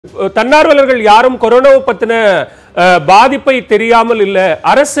தன்னார்வலர்கள் யாரும் கொரோனா பத்தின பாதிப்பை தெரியாமல் இல்ல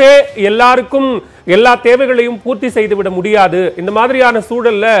அரசே எல்லாருக்கும் எல்லா தேவைகளையும் பூர்த்தி செய்துவிட முடியாது இந்த மாதிரியான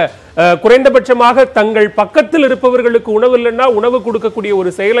சூழல்ல குறைந்தபட்சமாக தங்கள் பக்கத்தில் இருப்பவர்களுக்கு உணவு இல்லைன்னா உணவு கொடுக்கக்கூடிய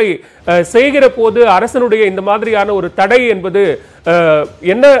ஒரு செயலை செய்கிற போது அரசனுடைய இந்த மாதிரியான ஒரு தடை என்பது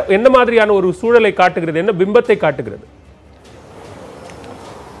என்ன மாதிரியான ஒரு சூழலை காட்டுகிறது என்ன பிம்பத்தை காட்டுகிறது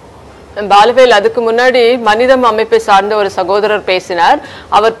பாலவேல் அதுக்கு முன்னாடி மனிதம் அமைப்பை சார்ந்த ஒரு சகோதரர் பேசினார்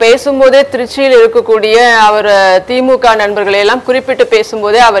அவர் பேசும்போதே திருச்சியில் இருக்கக்கூடிய அவர் திமுக நண்பர்களை எல்லாம் குறிப்பிட்டு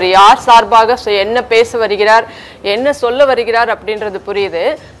பேசும்போதே அவர் யார் சார்பாக என்ன பேச வருகிறார் என்ன சொல்ல வருகிறார் அப்படின்றது புரியுது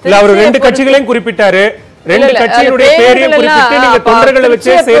அவர் ரெண்டு கட்சிகளையும் குறிப்பிட்டாரு ரெண்டு கட்சியினுடைய பேரையும் குறிப்பிட்டு நீங்க தொண்டர்களை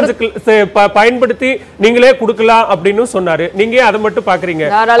வச்சு சேர்ந்து பயன்படுத்தி நீங்களே கொடுக்கலாம் அப்படின்னு சொன்னாரு நீங்க அதை மட்டும் பாக்குறீங்க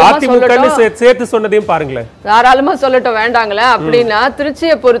அதிமுக சேர்த்து சொன்னதையும் பாருங்களேன் தாராளமா சொல்லட்டும் வேண்டாங்களே அப்படின்னா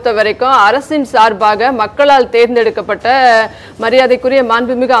திருச்சியை பொறுத்த வரைக்கும் அரசின் சார்பாக மக்களால் தேர்ந்தெடுக்கப்பட்ட மரியாதைக்குரிய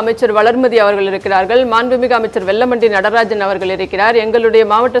மாண்புமிகு அமைச்சர் வளர்மதி அவர்கள் இருக்கிறார்கள் மாண்புமிகு அமைச்சர் வெல்லமண்டி நடராஜன் அவர்கள் இருக்கிறார் எங்களுடைய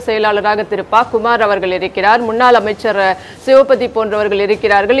மாவட்ட செயலாளராக திரு ப குமார் அவர்கள் இருக்கிறார் முன்னாள் அமைச்சர் சிவபதி போன்றவர்கள்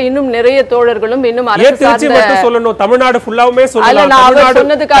இருக்கிறார்கள் இன்னும் நிறைய தோழர்களும் இன்னும் அரசு தமிழ்நாடு ஃபுல்லாவுமே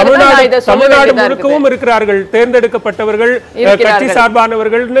தமிழ்நாடு முழுக்கவும் இருக்கிறார்கள் தேர்ந்தெடுக்கப்பட்டவர்கள் கட்சி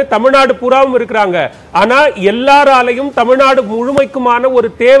சார்பானவர்கள் தமிழ்நாடு பூராவும் இருக்கிறாங்க ஆனா எல்லாராலையும் தமிழ்நாடு முழுமைக்குமான ஒரு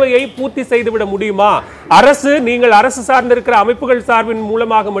தேவையை பூர்த்தி செய்துவிட முடியுமா அரசு நீங்கள் அரசு சார்ந்து இருக்கிற அமைப்புகள் சார்பின்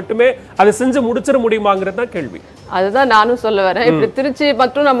மூலமாக மட்டுமே அதை செஞ்சு முடிச்சிட முடியுமாங்கிறது தான் கேள்வி அதுதான் நானும் சொல்ல வரேன் இப்படி திருச்சி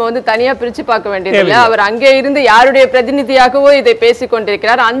மற்றும் நம்ம வந்து தனியா பிரிச்சு பார்க்க வேண்டியதில்லை அவர் அங்கே இருந்து யாருடைய பிரதிநிதியாகவோ இதை பேசிக்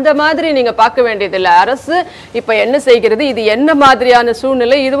கொண்டிருக்கிறார் அந்த மாதிரி நீங்க பார்க்க வேண்டியதில்லை அரசு இப்ப என்ன செய்கிறது இது என்ன மாதிரியான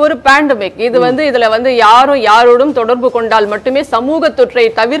சூழ்நிலை இது ஒரு பேண்டமிக் இது வந்து இதுல வந்து யாரும் யாரோடும் தொடர்பு கொண்டால் மட்டுமே சமூக தொற்றை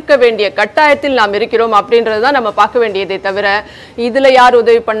தவிர்க்க வேண்டிய கட்டாயத்தில் நாம் இருக்கிறோம் அப்படின்றதுதான் நம்ம பார்க்க வேண்டியதை தவிர இதுல யார்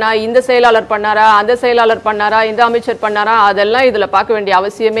உதவி பண்ணா இந்த செயலாளர் பண்ணாரா அந்த செயலாளர் பண்ணாரா இந்த அமைச்சர் பண்ணாரா அதெல்லாம் இதுல பார்க்க வேண்டிய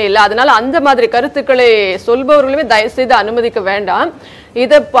அவசியமே இல்லை அதனால அந்த மாதிரி கருத்துக்களை சொல்பவர்களுமே தயவு செய்து அனுமதிக்க வேண்டாம்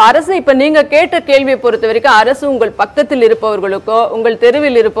இத அரசு இப்ப நீங்க கேட்ட கேள்வியை பொறுத்த வரைக்கும் அரசு உங்கள் பக்கத்தில் இருப்பவர்களுக்கோ உங்கள்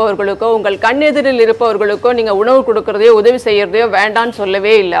தெருவில் இருப்பவர்களுக்கோ உங்கள் கண்ணெதிரில் இருப்பவர்களுக்கோ நீங்க உணவு கொடுக்கறதையோ உதவி செய்யறதையோ வேண்டான்னு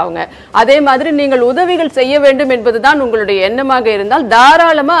சொல்லவே இல்லை அவங்க அதே மாதிரி நீங்கள் உதவிகள் செய்ய வேண்டும் என்பதுதான் உங்களுடைய எண்ணமாக இருந்தால்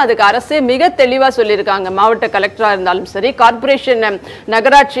தாராளமா அதுக்கு அரசே மிக தெளிவா சொல்லியிருக்காங்க மாவட்ட கலெக்டரா இருந்தாலும் சரி கார்பரேஷன்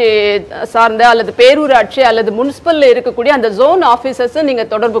நகராட்சி சார்ந்த அல்லது பேரூராட்சி அல்லது முனிசிபல்ல இருக்கக்கூடிய அந்த ஜோன் ஆபீசர்ஸ் நீங்க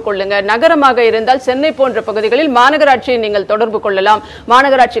தொடர்பு கொள்ளுங்க நகரமாக இருந்தால் சென்னை போன்ற பகுதிகளில் மாநகராட்சியை நீங்கள் தொடர்பு கொள்ளலாம்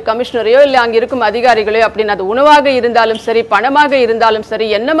மாநகராட்சி கமிஷனரையோ இல்ல அங்க இருக்கும் அதிகாரிகளோ அப்படின்னு அது உணவாக இருந்தாலும் சரி பணமாக இருந்தாலும் சரி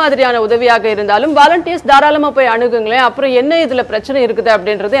என்ன மாதிரியான உதவியாக இருந்தாலும் வாலண்டியர்ஸ் தாராளமா போய் அணுகுங்களேன் அப்புறம் என்ன இதுல பிரச்சனை இருக்குது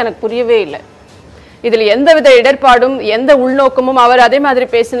அப்படின்றது எனக்கு புரியவே இல்லை இதுல எந்தவித இடர்பாடும் எந்த உள்நோக்கமும் அவர் அதே மாதிரி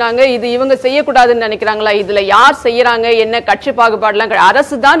பேசினாங்க இது இவங்க செய்யக்கூடாதுன்னு நினைக்கிறாங்களா இதுல யார் செய்யறாங்க என்ன கட்சி பாகுபாடுலாம்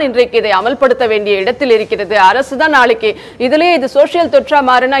அரசு தான் இன்றைக்கு இதை அமல்படுத்த வேண்டிய இடத்தில் இருக்கிறது அரசு தான் நாளைக்கு இதுலயே இது சோசியல் தொற்றா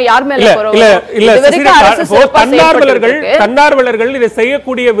மாறினா யார் மேல தன்னார்வலர்கள் இதை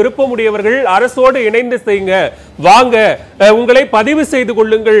செய்யக்கூடிய விருப்பமுடையவர்கள் அரசோடு இணைந்து செய்யுங்க வாங்க உங்களை பதிவு செய்து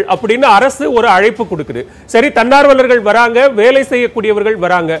கொள்ளுங்கள் அப்படின்னு அரசு ஒரு அழைப்பு கொடுக்குது சரி தன்னார்வலர்கள் வராங்க வேலை செய்யக்கூடியவர்கள்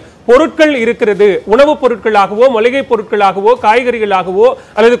வராங்க பொருட்கள் இருக்கிறது உணவுப் பொருட்களாகவோ மளிகை பொருட்களாகவோ காய்கறிகளாகவோ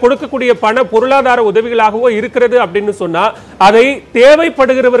அல்லது கொடுக்கக்கூடிய பண பொருளாதார உதவிகளாகவோ இருக்கிறது அப்படின்னு சொன்னா அதை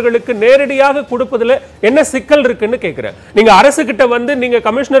தேவைப்படுகிறவர்களுக்கு நேரடியாக கொடுப்பதுல என்ன சிக்கல் இருக்குன்னு கேட்கிறேன் நீங்க அரசு கிட்ட வந்து நீங்க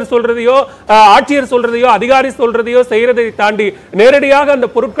கமிஷனர் சொல்றதையோ ஆட்சியர் சொல்றதையோ அதிகாரி சொல்றதையோ செய்யறதை தாண்டி நேரடியாக அந்த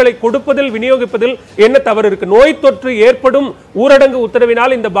பொருட்களை கொடுப்பதில் விநியோகிப்பதில் என்ன தவறு இருக்கு நோய் தொற்று ஏற்படும் ஊரடங்கு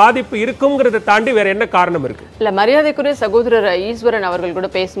உத்தரவினால் இந்த பாதிப்பு இருக்குங்கிறத தாண்டி வேற என்ன காரணம் இருக்கு இல்ல மரியாதைக்குரிய சகோதரர் ஈஸ்வரன் அவர்கள் கூட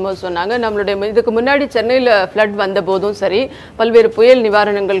பேசும்போது சொன்னாங்க நம்மளுடைய இதுக்கு முன்னாடி சென்னையில ஃப்ளட் வந்த போதும் சரி பல்வேறு புயல்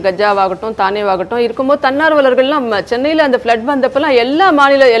நிவாரணங்கள் கஜாவாகட்டும் தானேவாகட்டும் இருக்கும்போது தன்னார்வலர்கள்லாம் சென்னையில அந்த ஃப்ளட் வந்தப்பெல்லாம்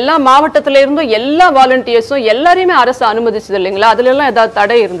எல்லா மாவட்டத்தில இருந்தும் எல்லா வாலண்டியர்ஸும் எல்லாரையுமே அரசு அனுமதிச்சது இல்லைங்களா அதுல எல்லாம் ஏதாவது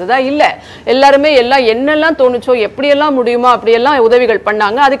தடை இருந்ததா இல்ல எல்லாருமே எல்லாம் என்னெல்லாம் தோணுச்சோ எப்படியெல்லாம் முடியுமோ அப்படியெல்லாம் உதவிகள்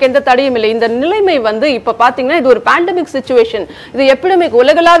பண்ணாங்க அதுக்கு எந்த தடையும் இல்லை இந்த நிலைமை வந்து இப்ப பாத்தீங்கன்னா இது ஒரு பேண்டமிக் சிச்சுவேஷன் இது எபிடமிக்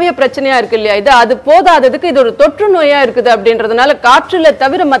உலகளாவிய பிரச்சனையா இருக்கு இல்லையா இது அது போதாததுக்கு இது ஒரு தொற்று நோயா இருக்குது அப்படின்றதுனால காற்றுல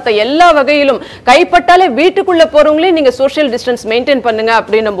தவிர மத்த எல்லா வகையிலும் கைப்பட்டாலே வீட்டுக்குள்ள போறவங்களே நீங்க சோஷியல் டிஸ்டன்ஸ் மெயின்டைன் பண்ணுங்க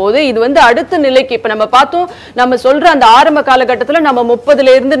அப்படின்னும் போது இது வந்து அடுத்த நிலைக்கு இப்ப நம்ம பார்த்தோம் நம்ம சொல்ற அந்த ஆரம்ப காலகட்டத்தில் நம்ம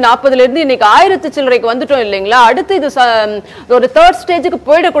 30ல இருந்து 40ல இருந்து இன்னைக்கு 1000 சில்லறைக்கு வந்துட்டோம் இல்லைங்களா அடுத்து இது ஒரு தேர்ட் ஸ்டேஜுக்கு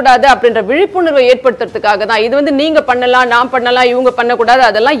போயிடக்கூடாது அப்படின்ற விழிப்புணர்வை ஏற்படுத்துறதுக்காக தான் இது வந்து நீங்க பண்ணலாம் நான் பண்ணலாம் இவங்க பண்ணக்கூடாது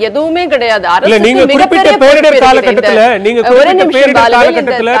அதெல்லாம் எதுவுமே கிடையாது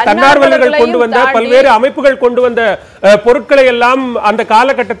தன்னார்வலர்கள் கொண்டு வந்த பல்வேறு அமைப்புகள் கொண்டு வந்த பொருட்களை எல்லாம் அந்த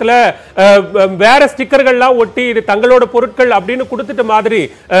காலகட்டத்தில் வேற ஸ்டிக்கர்கள்லாம் ஒட்டி இது தங்களோட பொருட்கள் அப்படின்னு கொடுத்துட்ட மாதிரி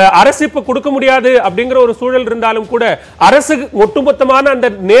அரசு இப்ப கொடுக்க முடியாது அப்படிங்கிற ஒரு சூழல் இருந்தாலும் கூட அரசு ஒட்டுமொத்தமான அந்த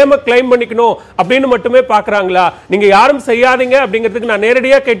நேம கிளைம் பண்ணிக்கணும் அப்படின்னு மட்டுமே பாக்குறாங்களா? நீங்க யாரும் செய்யாதீங்க அப்படிங்கிறதுக்கு நான்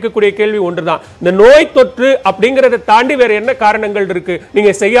நேரடியா கேட்கக்கூடிய கேள்வி ஒன்றுதான். இந்த நோய் தொற்று அப்படிங்கறத தாண்டி வேற என்ன காரணங்கள் இருக்கு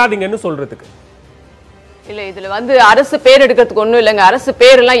நீங்க செய்யாதீங்கன்னு சொல்றதுக்கு? இல்ல இதுல வந்து அரசு பேர் எடுக்கிறதுக்கு ஒண்ணும் இல்லைங்க. அரசு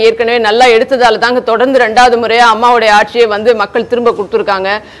பேர் எல்லாம் ஏற்கனவே நல்லா எடுத்ததால தாங்க தொடர்ந்து 2வது முறையா அம்மாவுடைய ஆட்சியை வந்து மக்கள் திரும்ப கொடுத்திருக்காங்க.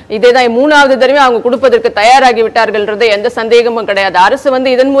 இதேதான் 3வது தடவை அவங்க கொடுப்பதற்கு தயாராகி விட்டார்கள்ன்றது எந்த சந்தேகமும் கிடையாது. அரசு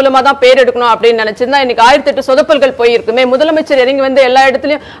வந்து இதன் மூலமா தான் பேர் எடுக்கணும் அப்படின்னு நினைச்சிருந்தா இன்னைக்கு 1008 சொதப்பல்கள் போயிருக்குமே. முதலமைச்சர் இறங்கி வந்து எல்லா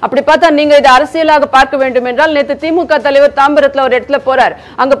இடத்துலயும் அப்படி பார்த்தா நீங்க இது அரசியலாக பார்க்க வேண்டும் என்றால் நேற்று திமுக தலைவர் தாம்பரத்துல ஒரு இடத்துல போறார்.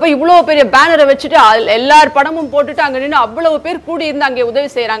 அங்க போய் இவ்வளவு பெரிய பேனரை வச்சுட்டு எல்லார் படமும் போட்டுட்டு அங்க நின்று அவ்வளவு பேர் கூடி இருந்து அங்கே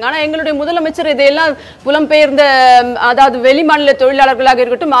உதவி செய்யறாங்க. ஆனா எங்களுடைய முதலமைச்சர் இதையெல்லாம் புலம்பெயர்ந்த அதாவது வெளிமாநில தொழிலாளர்களாக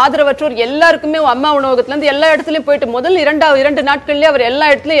இருக்கட்டும் ஆதரவற்றோர் எல்லாருக்குமே அம்மா உணவகத்துல இருந்து எல்லா இடத்துலயும் போயிட்டு முதல் 2 நாட்கள்லயே அவர் எல்லா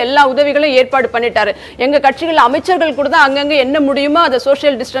இடத்துலயும் எல்லா உதவிகளையும் ஏற்பாடு பண்ணிட்டாரு. எங்க கட்சிகள் அமைச்சர்கள் கூட தான் அங்கங்க என்ன முடியுமோ அதை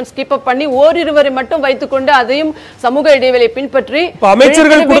சோசியல் டிஸ்டன்ஸ் கீப் அப் பண்ணி ஓரிருவரை மட்டும் வைத்துக்கொண்டு அதையும் சமூக இடைவெளி பின்பற்றி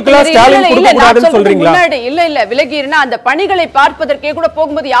அமைச்சர்கள் முன்னாடி இல்ல விலகினா அந்த பணிகளை பார்ப்பதற்கே கூட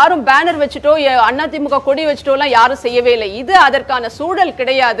போகும்போது யாரும் பேனர் வச்சுட்டோ அதிமுக கொடி வச்சுட்டோ எல்லாம் யாரும் செய்யவே இல்லை. இது அதற்கான சூழல்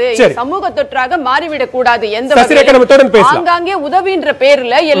கிடையாது. சமூக தொற்றாக மாறிவிடக் கூடாது. ஆங்காங்கே உதவின்ற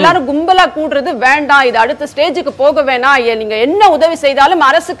பேர்ல எல்லாரும் கும்பலா கூடுறது வேண்டாம். இது அடுத்த ஸ்டேஜுக்கு போக வேணாம். நீங்க என்ன உதவி செய்தாலும்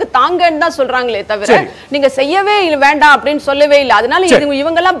அரசுக்கு தாங்கன்னு தான் சொல்றாங்களே தவிர நீங்க செய்யவே வேண்டாம் அப்படின்னு சொல்லவே இல்லை. அதனால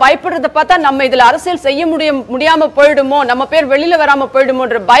இவங்க எல்லாம் பயப்படுறத பார்த்தா நம்ம இதுல அரசியல் செய்ய முடியாம போயிடுமோ, நம்ம பேர் வெளியில வராம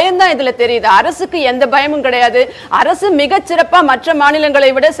போயிடுமோன்ற பயம் தான் இதுல தெரியுது. அரசுக்கு எந்த பயமும் கிடையாது. அரசு மிகச்சிறப்பா மற்ற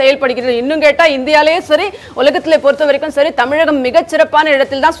மாநிலங்களை விட செயல்படுகிறது. இன்னும் கேட்டா இந்தியாலேயே சரி உலகத்திலே பொறுத்த வரைக்கும் சரி தமிழகம் மிகச்சிறப்பான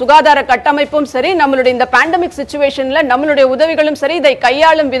இடத்தில் தான் சுகாதார கட்டமைப்பும் சரி நம்மளுடைய இந்த பேண்டமிக் சிச்சுவேஷன்ல நம்மளுடைய உதவிகளும் சரி இதை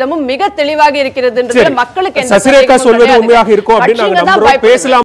கையாளும் விதமும் மிக தெளிவாக இருக்கிறது. மக்களுக்கு சசிரேகா சொல்வது உண்மையாக இருக்கும் அப்படின்னு நாங்க பேசலாம்.